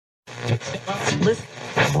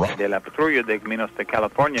De la patrulla de Minos de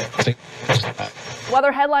California.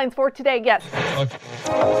 Weather headlines for today, yes.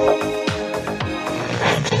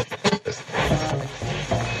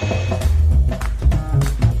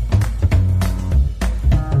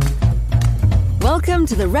 Welcome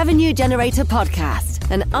to the Revenue Generator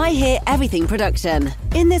Podcast, an I Hear Everything production.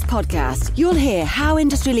 In this podcast, you'll hear how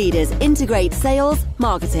industry leaders integrate sales,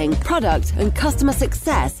 marketing, product, and customer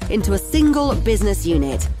success into a single business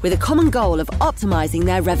unit with a common goal of optimizing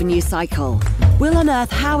their revenue cycle. We'll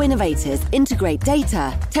unearth how innovators integrate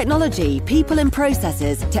data, technology, people, and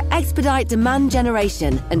processes to expedite demand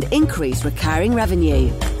generation and increase recurring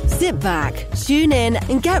revenue. Sit back, tune in,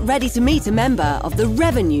 and get ready to meet a member of the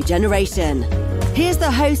revenue generation. Here's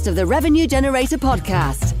the host of the Revenue Generator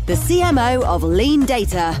Podcast, the CMO of Lean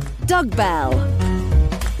Data, Doug Bell.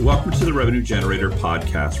 Welcome to the Revenue Generator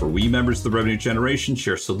Podcast, where we members of the Revenue Generation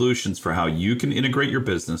share solutions for how you can integrate your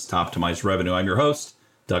business to optimize revenue. I'm your host,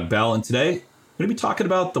 Doug Bell, and today I'm going to be talking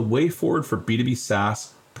about the way forward for B2B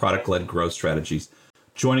SaaS product-led growth strategies.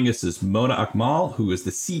 Joining us is Mona Akmal, who is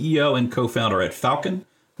the CEO and co-founder at Falkon,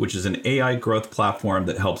 which is an AI growth platform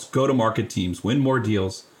that helps go-to-market teams win more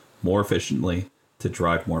deals more efficiently to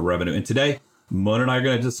drive more revenue. And today, Mona and I are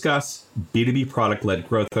going to discuss B2B product-led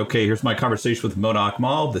growth. Okay, here's my conversation with Mona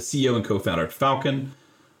Akmal, the CEO and co-founder at Falkon.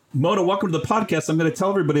 Mona, welcome to the podcast. I'm going to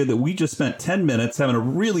tell everybody that we just spent 10 minutes having a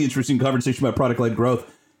really interesting conversation about product-led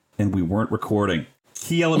growth, and we weren't recording.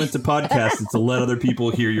 Key element to podcasts is to let other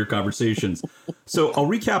people hear your conversations. So I'll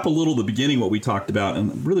recap a little the beginning, what we talked about,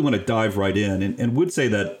 and really want to dive right in and would say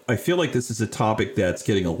that I feel like this is a topic that's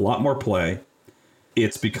getting a lot more play.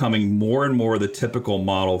 It's becoming more and more the typical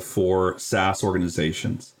model for SaaS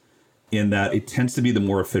organizations in that it tends to be the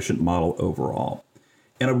more efficient model overall.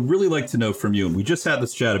 And I'd really like to know from you, and we just had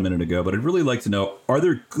this chat a minute ago, but I'd really like to know, are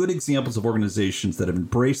there good examples of organizations that have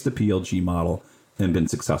embraced the PLG model and been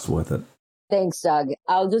successful with it? Thanks, Doug.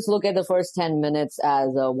 I'll just look at the first 10 minutes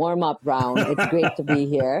as a warm-up round. It's great to be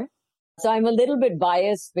here. So I'm a little bit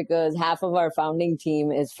biased because half of our founding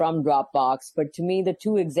team is from Dropbox. But to me, the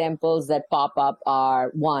two examples that pop up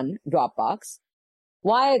are, one, Dropbox.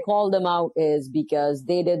 Why I call them out is because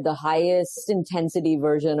they did the highest intensity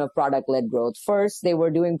version of product-led growth. First, they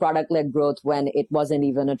were doing product-led growth when it wasn't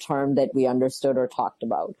even a term that we understood or talked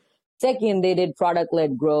about. Second, they did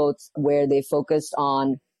product-led growth where they focused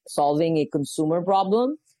on solving a consumer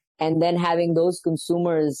problem and then having those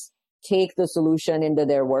consumers take the solution into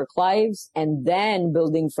their work lives and then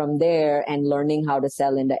building from there and learning how to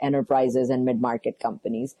sell into enterprises and mid-market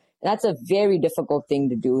companies. That's a very difficult thing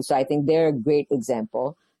to do. So I think they're a great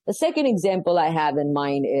example. The second example I have in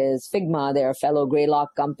mind is Figma. They're a fellow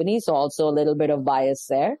Greylock company, so also a little bit of bias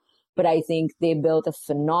there. But I think they built a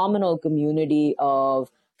phenomenal community of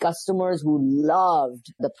customers who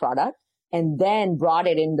loved the product and then brought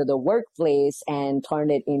it into the workplace and turned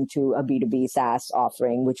it into a B2B SaaS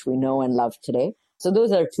offering, which we know and love today. So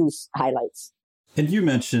those are two highlights. And you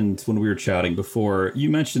mentioned when we were chatting before, you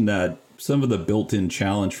mentioned that some of the built-in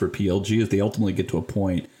challenge for PLG is they ultimately get to a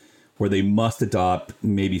point where they must adopt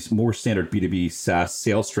maybe more standard B2B SaaS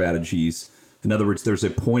sales strategies. In other words, there's a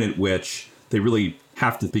point at which they really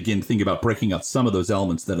have to begin thinking about breaking out some of those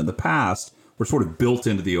elements that in the past were sort of built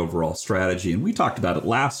into the overall strategy. And we talked about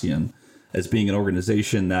Atlassian as being an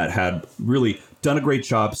organization that had really done a great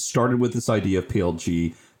job, started with this idea of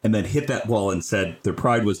PLG, and then hit that wall and said their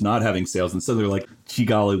pride was not having sales. And so they're like, gee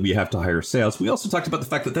golly, we have to hire sales. We also talked about the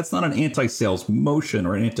fact that that's not an anti-sales motion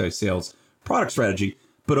or an anti-sales product strategy.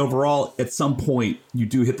 But overall, at some point, you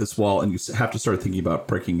do hit this wall and you have to start thinking about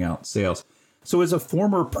breaking out sales. So as a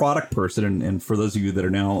former product person, and for those of you that are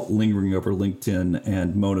now lingering over LinkedIn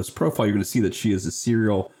and Mona's profile, you're going to see that she is a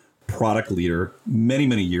serial product leader, many,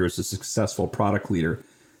 many years, a successful product leader.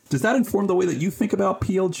 Does that inform the way that you think about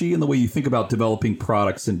PLG and the way you think about developing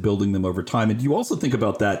products and building them over time? And do you also think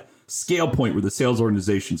about that scale point where the sales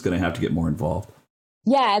organization is going to have to get more involved?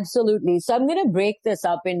 Yeah, absolutely. So I'm going to break this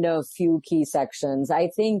up into a few key sections. I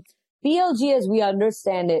think PLG, as we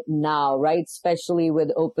understand it now, right, especially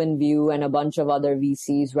with OpenView and a bunch of other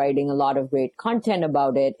VCs writing a lot of great content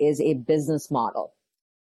about it, is a business model.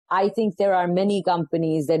 I think there are many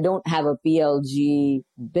companies that don't have a PLG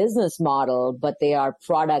business model, but they are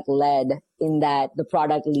product-led in that the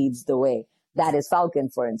product leads the way. That is Falcon,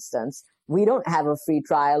 for instance. We don't have a free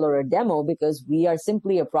trial or a demo because we are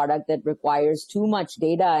simply a product that requires too much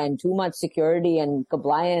data and too much security and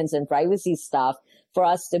compliance and privacy stuff for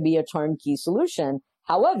us to be a turnkey solution.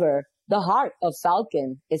 However, the heart of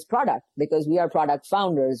Falcon is product because we are product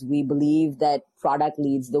founders. We believe that product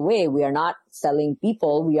leads the way. We are not selling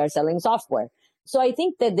people. We are selling software. So I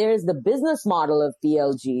think that there's the business model of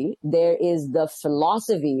PLG. There is the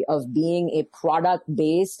philosophy of being a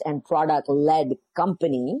product-based and product-led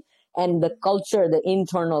company, and the culture, the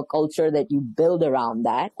internal culture that you build around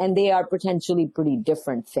that. And they are potentially pretty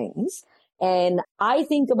different things. And I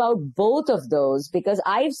think about both of those because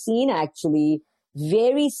I've seen actually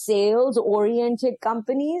very sales-oriented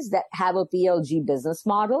companies that have a PLG business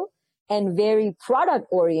model and very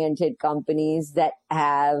product-oriented companies that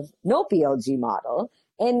have no PLG model.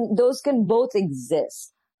 And those can both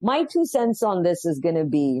exist. My 2 cents on this is going to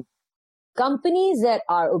be companies that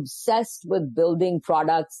are obsessed with building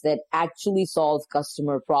products that actually solve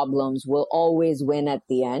customer problems will always win at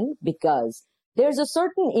the end because there's a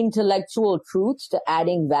certain intellectual truth to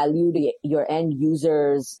adding value to your end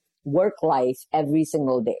users' work life every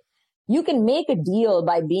single day. You can make a deal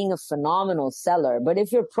by being a phenomenal seller, but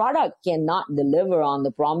if your product cannot deliver on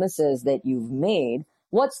the promises that you've made,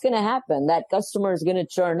 what's going to happen? That customer is going to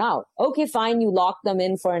churn out. Okay, fine, you lock them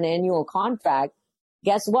in for an annual contract.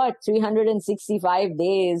 Guess what? 365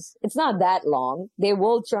 days, it's not that long. They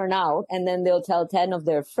will churn out and then they'll tell 10 of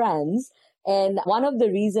their friends. And one of the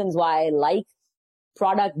reasons why I like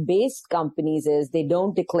product-based companies is they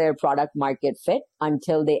don't declare product market fit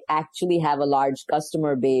until they actually have a large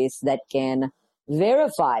customer base that can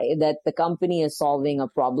verify that the company is solving a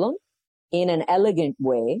problem in an elegant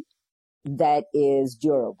way that is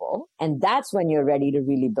durable. And that's when you're ready to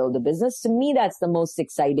really build a business. To me, that's the most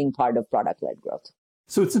exciting part of product-led growth.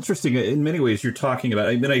 So it's interesting. In many ways, you're talking about,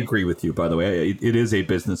 I mean, I agree with you, by the way. It is a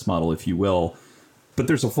business model, if you will, but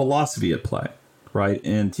there's a philosophy at play. Right.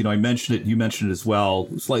 And, I mentioned it. You mentioned it as well.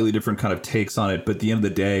 Slightly different kind of takes on it. But at the end of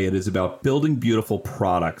the day, it is about building beautiful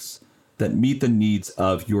products that meet the needs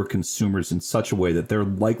of your consumers in such a way that they're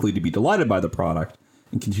likely to be delighted by the product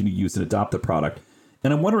and continue to use and adopt the product.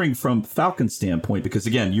 And I'm wondering from Falkon's standpoint, because,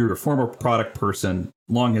 again, you're a former product person,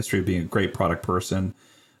 long history of being a great product person,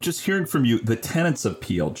 just hearing from you the tenets of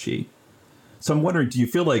PLG. So I'm wondering, do you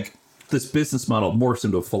feel like this business model morphs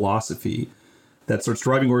into a philosophy that starts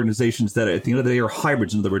driving organizations that at the end of the day are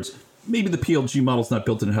hybrids? In other words, maybe the PLG model is not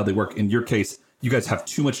built into how they work. In your case, you guys have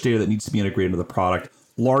too much data that needs to be integrated into the product,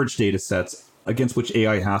 large data sets against which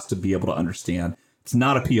AI has to be able to understand. It's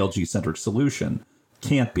not a PLG-centric solution.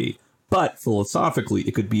 Can't be. But philosophically,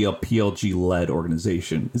 it could be a PLG-led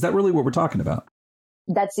organization. Is that really what we're talking about?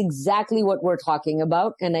 That's exactly what we're talking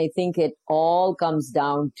about. And I think it all comes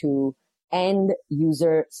down to end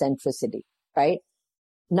user centricity, right?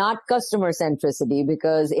 Not customer centricity,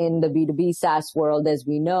 because in the B2B SaaS world, as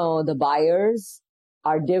we know, the buyers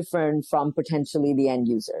are different from potentially the end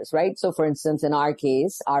users, right? So for instance, in our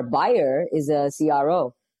case, our buyer is a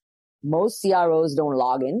CRO. Most CROs don't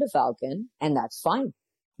log into Falkon, and that's fine.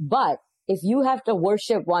 But if you have to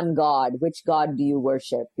worship one God, which God do you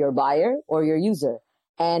worship? Your buyer or your user?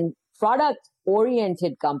 And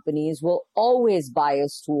product-oriented companies will always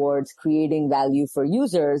bias towards creating value for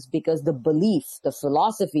users because the belief, the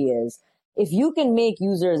philosophy is, if you can make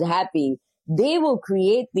users happy, they will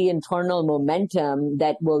create the internal momentum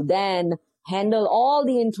that will then handle all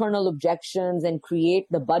the internal objections and create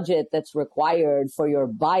the budget that's required for your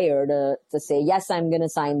buyer to say, yes, I'm going to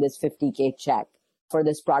sign this $50K check for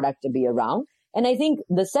this product to be around. And I think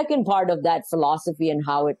the second part of that philosophy and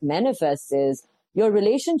how it manifests is your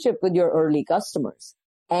relationship with your early customers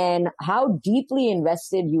and how deeply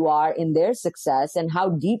invested you are in their success and how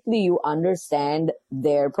deeply you understand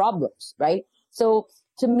their problems, right? So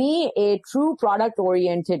to me, a true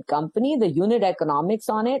product-oriented company, the unit economics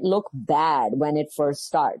on it look bad when it first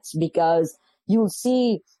starts because you'll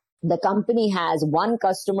see the company has one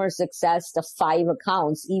customer success to 5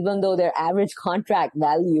 accounts, even though their average contract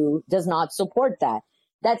value does not support that.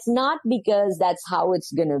 That's not because that's how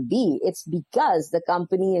it's going to be. It's because the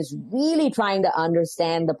company is really trying to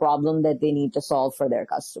understand the problem that they need to solve for their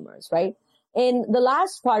customers, right? And the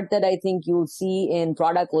last part that I think you'll see in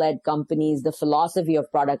product-led companies, the philosophy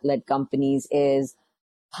of product-led companies is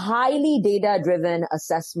highly data-driven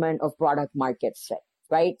assessment of product market fit,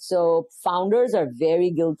 right? So founders are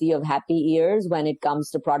very guilty of happy ears when it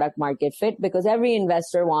comes to product market fit because every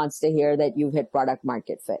investor wants to hear that you've hit product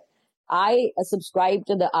market fit. I subscribe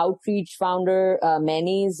to the outreach founder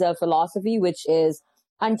Manny's philosophy, which is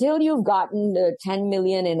until you've gotten the 10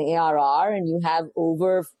 million in ARR and you have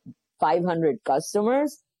over 500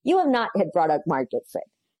 customers, you have not hit product market fit.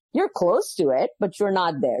 You're close to it, but you're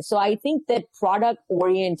not there. So I think that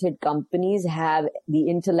product-oriented companies have the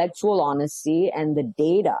intellectual honesty and the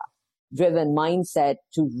data-driven mindset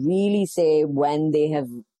to really say when they have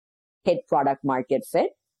hit product market fit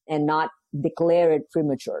and not declare it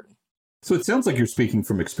prematurely. So it sounds like you're speaking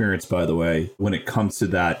from experience, by the way, when it comes to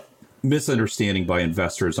that misunderstanding by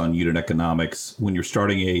investors on unit economics when you're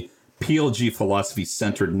starting a PLG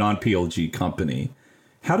philosophy-centered non-PLG company.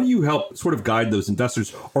 How do you help sort of guide those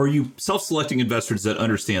investors? Or are you self-selecting investors that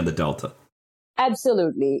understand the delta?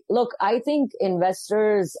 Absolutely. Look, I think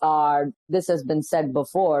investors this has been said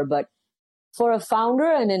before, but for a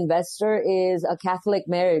founder, an investor is a Catholic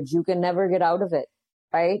marriage. You can never get out of it,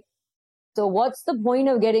 right? So what's the point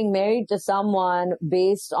of getting married to someone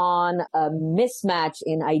based on a mismatch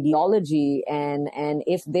in ideology? And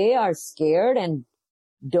if they are scared and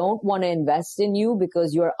don't want to invest in you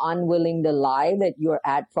because you're unwilling to lie that you're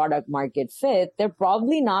at product market fit, they're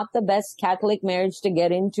probably not the best Catholic marriage to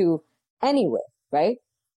get into anyway, right?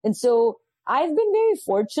 And so I've been very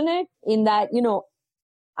fortunate in that,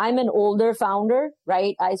 I'm an older founder,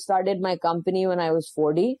 right? I started my company when I was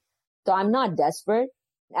 40. So I'm not desperate.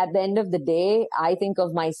 At the end of the day, I think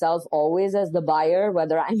of myself always as the buyer,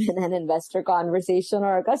 whether I'm in an investor conversation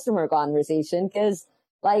or a customer conversation, because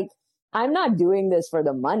I'm not doing this for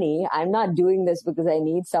the money. I'm not doing this because I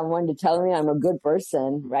need someone to tell me I'm a good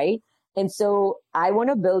person, right? And so I want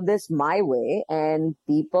to build this my way, and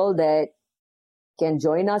people that can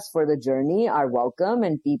join us for the journey are welcome,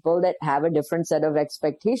 and people that have a different set of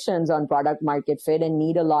expectations on product market fit and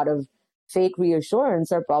need a lot of fake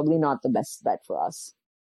reassurance are probably not the best bet for us.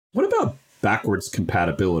 What about backwards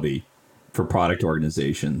compatibility for product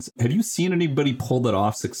organizations? Have you seen anybody pull that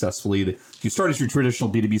off successfully? You start as your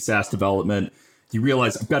traditional B2B SaaS development. You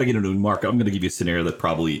realize, I've got to get into a new market. I'm going to give you a scenario that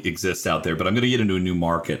probably exists out there, but I'm going to get into a new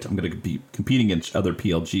market. I'm going to be competing against other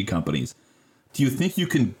PLG companies. Do you think you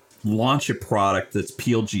can launch a product that's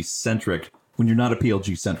PLG-centric when you're not a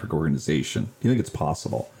PLG-centric organization? Do you think it's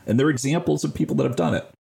possible? And there are examples of people that have done it.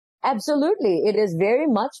 Absolutely. It is very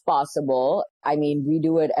much possible. I mean, we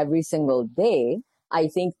do it every single day. I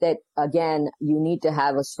think that, again, you need to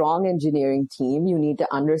have a strong engineering team. You need to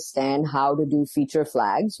understand how to do feature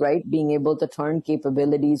flags, right? Being able to turn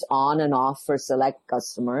capabilities on and off for select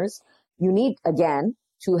customers. You need, again,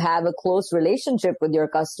 to have a close relationship with your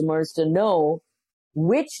customers to know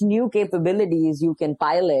which new capabilities you can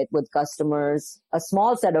pilot with customers, a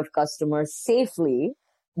small set of customers, safely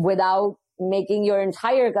without making your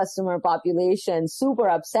entire customer population super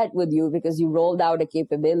upset with you because you rolled out a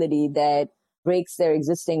capability that breaks their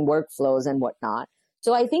existing workflows and whatnot.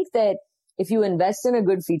 So I think that if you invest in a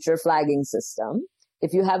good feature flagging system,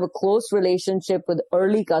 if you have a close relationship with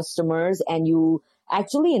early customers and you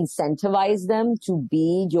actually incentivize them to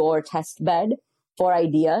be your test bed for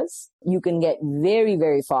ideas, you can get very,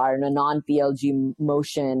 very far in a non-PLG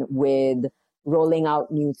motion with rolling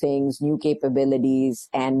out new things, new capabilities,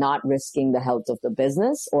 and not risking the health of the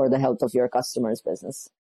business or the health of your customer's business.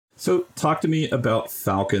 So talk to me about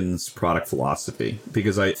Falkon's product philosophy,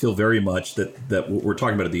 because I feel very much that what we're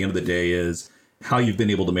talking about at the end of the day is how you've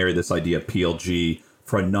been able to marry this idea of PLG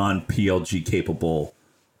for a non-PLG capable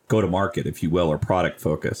go-to-market, if you will, or product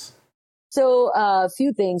focus. So a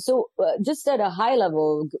few things. So just at a high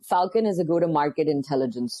level, Falkon is a go-to-market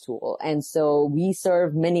intelligence tool. And so we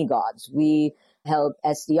serve many gods. We help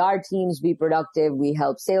SDR teams be productive. We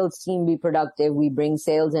help sales team be productive. We bring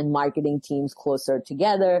sales and marketing teams closer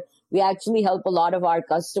together. We actually help a lot of our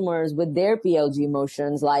customers with their PLG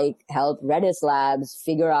motions, like help Redis Labs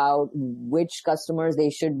figure out which customers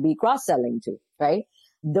they should be cross-selling to, right?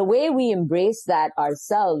 The way we embrace that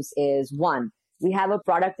ourselves is, one, we have a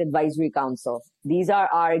product advisory council. These are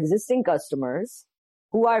our existing customers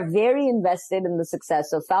who are very invested in the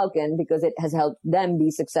success of Falkon because it has helped them be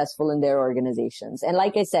successful in their organizations. And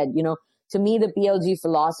like I said, to me, the PLG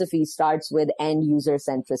philosophy starts with end user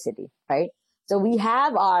centricity, right? So we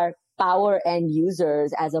have our power end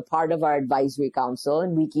users as a part of our advisory council,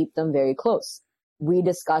 and we keep them very close. We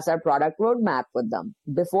discuss our product roadmap with them.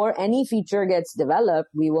 Before any feature gets developed,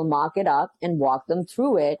 we will mock it up and walk them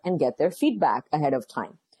through it and get their feedback ahead of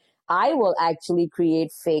time. I will actually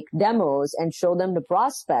create fake demos and show them to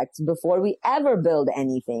prospects before we ever build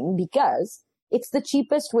anything, because it's the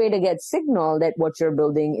cheapest way to get signal that what you're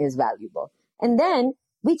building is valuable. And then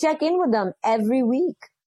we check in with them every week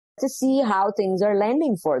to see how things are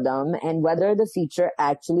landing for them and whether the feature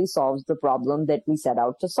actually solves the problem that we set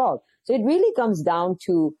out to solve. So it really comes down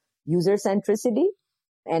to user centricity.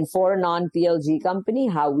 And for a non-PLG company,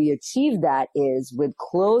 how we achieve that is with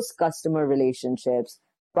close customer relationships,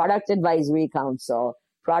 product advisory council,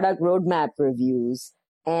 product roadmap reviews,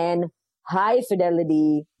 and high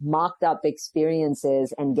fidelity mocked up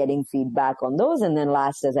experiences and getting feedback on those. And then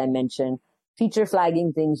last, as I mentioned, feature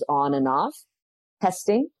flagging things on and off,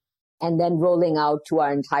 testing, and then rolling out to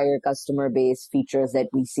our entire customer base features that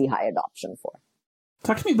we see high adoption for.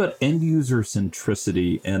 Talk to me about end user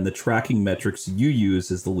centricity and the tracking metrics you use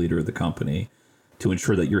as the leader of the company to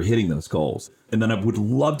ensure that you're hitting those goals. And then I would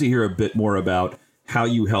love to hear a bit more about how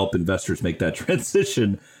you help investors make that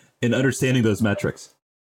transition in understanding those metrics.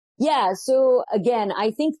 Yeah. So again, I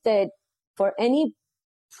think that for any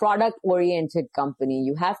product-oriented company,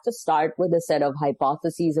 you have to start with a set of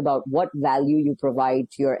hypotheses about what value you provide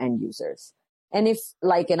to your end users. And if,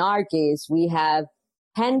 like in our case, we have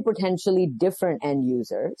 10 potentially different end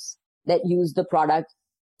users that use the product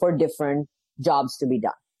for different jobs to be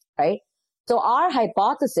done, right? So our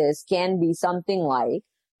hypothesis can be something like,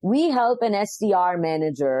 we help an SDR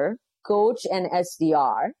manager coach an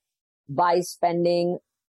SDR by spending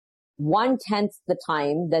 1/10 the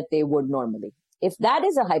time that they would normally. If that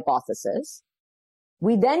is a hypothesis,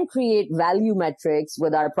 we then create value metrics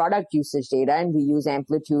with our product usage data, and we use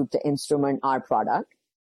Amplitude to instrument our product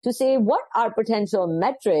to say what are potential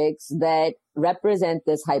metrics that represent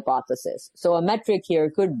this hypothesis. So a metric here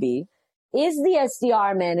could be, is the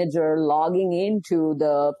SDR manager logging into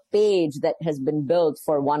the page that has been built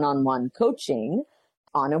for one-on-one coaching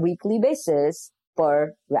on a weekly basis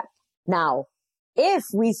per rep? Now, if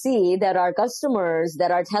we see that our customers that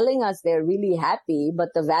are telling us they're really happy, but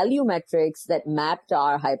the value metrics that map to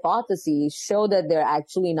our hypotheses show that they're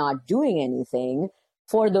actually not doing anything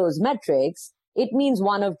for those metrics, it means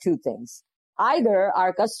one of two things. Either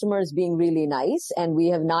our customers being really nice and we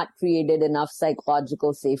have not created enough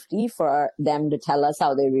psychological safety for them to tell us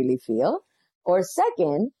how they really feel. Or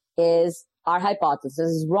second is our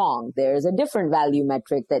hypothesis is wrong. There's a different value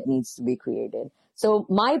metric that needs to be created. So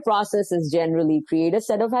my process is generally create a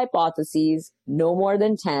set of hypotheses, no more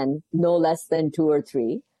than 10, no less than 2 or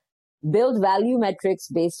 3, build value metrics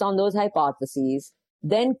based on those hypotheses,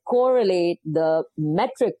 then correlate the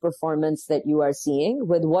metric performance that you are seeing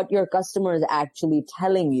with what your customer is actually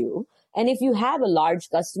telling you. And if you have a large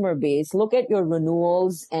customer base, look at your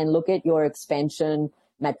renewals and look at your expansion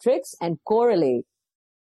metrics and correlate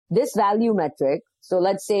this value metric. So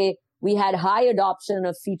let's say we had high adoption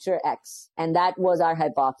of feature X, and that was our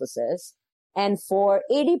hypothesis. And for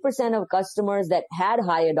 80% of customers that had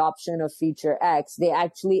high adoption of feature X, they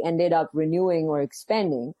actually ended up renewing or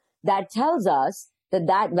expanding. That tells us that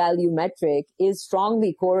that value metric is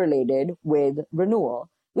strongly correlated with renewal,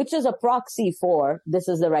 which is a proxy for this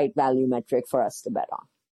is the right value metric for us to bet on.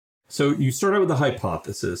 So you start out with a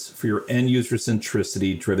hypothesis for your end user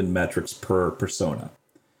centricity driven metrics per persona.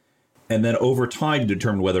 And then over time,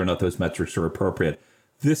 determine whether or not those metrics are appropriate.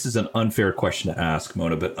 This is an unfair question to ask,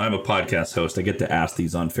 Mona, but I'm a podcast host. I get to ask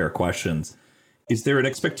these unfair questions. Is there an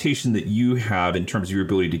expectation that you have in terms of your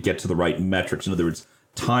ability to get to the right metrics? In other words,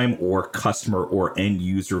 time or customer or end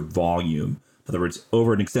user volume. In other words,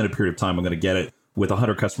 over an extended period of time, I'm going to get it. With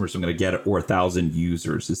 100 customers, I'm going to get it, or 1,000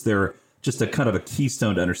 users. Is there just a kind of a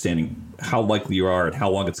keystone to understanding how likely you are and how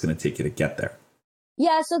long it's going to take you to get there?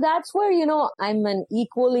 Yeah, so that's where, I'm an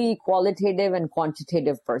equally qualitative and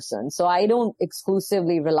quantitative person. So I don't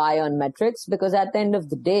exclusively rely on metrics because at the end of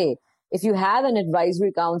the day, if you have an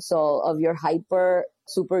advisory council of your hyper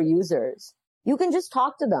super users, you can just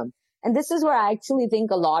talk to them. And this is where I actually think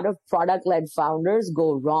a lot of product-led founders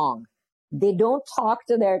go wrong. They don't talk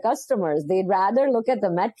to their customers. They'd rather look at the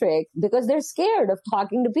metric because they're scared of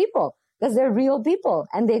talking to people because they're real people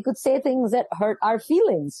and they could say things that hurt our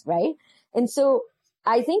feelings, right? And so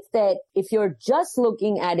I think that if you're just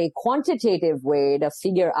looking at a quantitative way to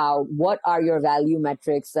figure out what are your value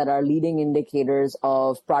metrics that are leading indicators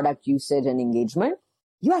of product usage and engagement,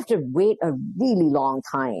 you have to wait a really long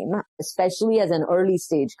time, especially as an early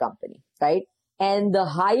stage company, right? And the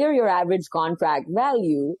higher your average contract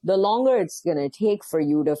value, the longer it's going to take for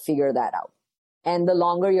you to figure that out. And the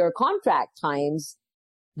longer your contract times,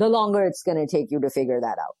 the longer it's going to take you to figure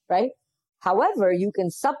that out, right? However, you can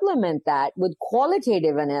supplement that with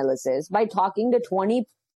qualitative analysis by talking to 20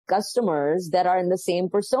 customers that are in the same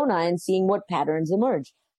persona and seeing what patterns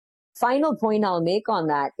emerge. Final point I'll make on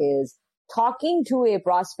that is talking to a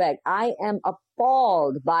prospect. I am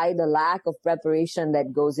appalled by the lack of preparation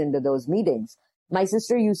that goes into those meetings. My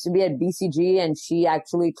sister used to be at BCG and she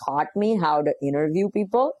actually taught me how to interview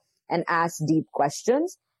people and ask deep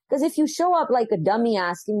questions. Because if you show up like a dummy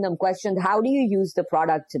asking them questions, how do you use the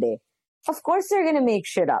product today? Of course, they're going to make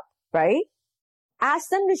shit up, right? Ask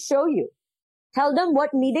them to show you. Tell them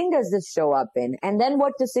what meeting does this show up in? And then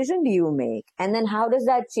what decision do you make? And then how does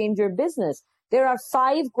that change your business? There are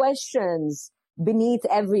 5 questions beneath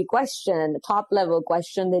every question, top level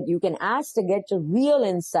question that you can ask to get to real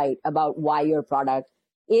insight about why your product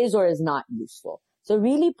is or is not useful. So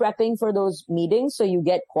really prepping for those meetings so you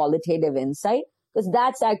get qualitative insight, because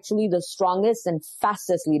that's actually the strongest and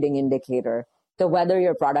fastest leading indicator So whether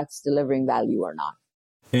your product's delivering value or not.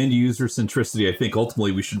 End user centricity, I think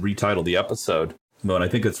ultimately we should retitle the episode. Mona, I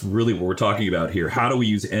think that's really what we're talking about here. How do we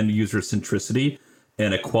use end user centricity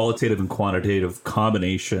and a qualitative and quantitative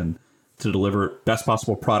combination to deliver best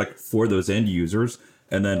possible product for those end users?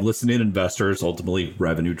 And then listen in, investors, ultimately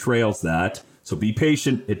revenue trails that. So be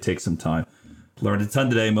patient. It takes some time. Learned a ton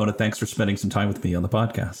today. Mona, thanks for spending some time with me on the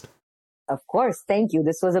podcast. Of course. Thank you.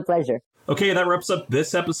 This was a pleasure. Okay, that wraps up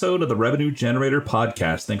this episode of the Revenue Generator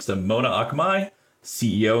podcast. Thanks to Mona Akmal,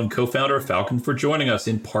 CEO and co-founder of Falkon, for joining us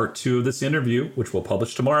in part 2 of this interview, which we'll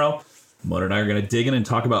publish tomorrow. Mona and I are going to dig in and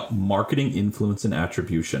talk about marketing influence and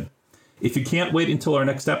attribution. If you can't wait until our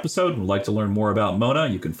next episode and would like to learn more about Mona,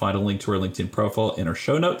 you can find a link to her LinkedIn profile in our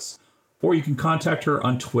show notes, or you can contact her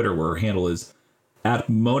on Twitter, where her handle is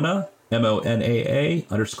 @Mona,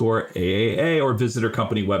 MONAA_AAA, or visit her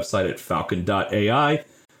company website at falcon.ai.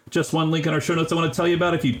 Just one link in our show notes I want to tell you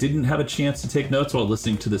about. If you didn't have a chance to take notes while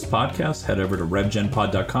listening to this podcast, head over to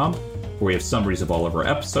revgenpod.com, where we have summaries of all of our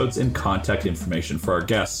episodes and contact information for our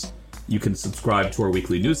guests. You can subscribe to our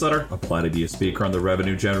weekly newsletter, apply to be a speaker on the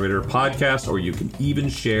Revenue Generator podcast, or you can even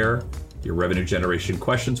share your revenue generation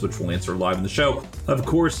questions, which we'll answer live in the show. Of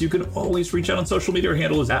course, you can always reach out on social media. Our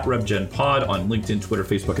handle is @RevGenPod on LinkedIn, Twitter,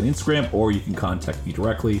 Facebook, and Instagram, or you can contact me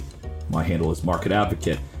directly. My handle is Market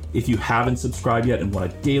Advocate. If you haven't subscribed yet and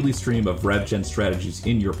want a daily stream of RevGen strategies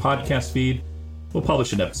in your podcast feed, we'll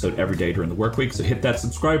publish an episode every day during the work week. So hit that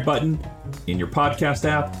subscribe button in your podcast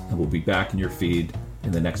app, and we'll be back in your feed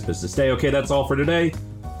in the next business day. Okay, that's all for today.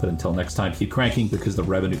 But until next time, keep cranking, because the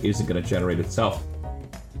revenue isn't going to generate itself.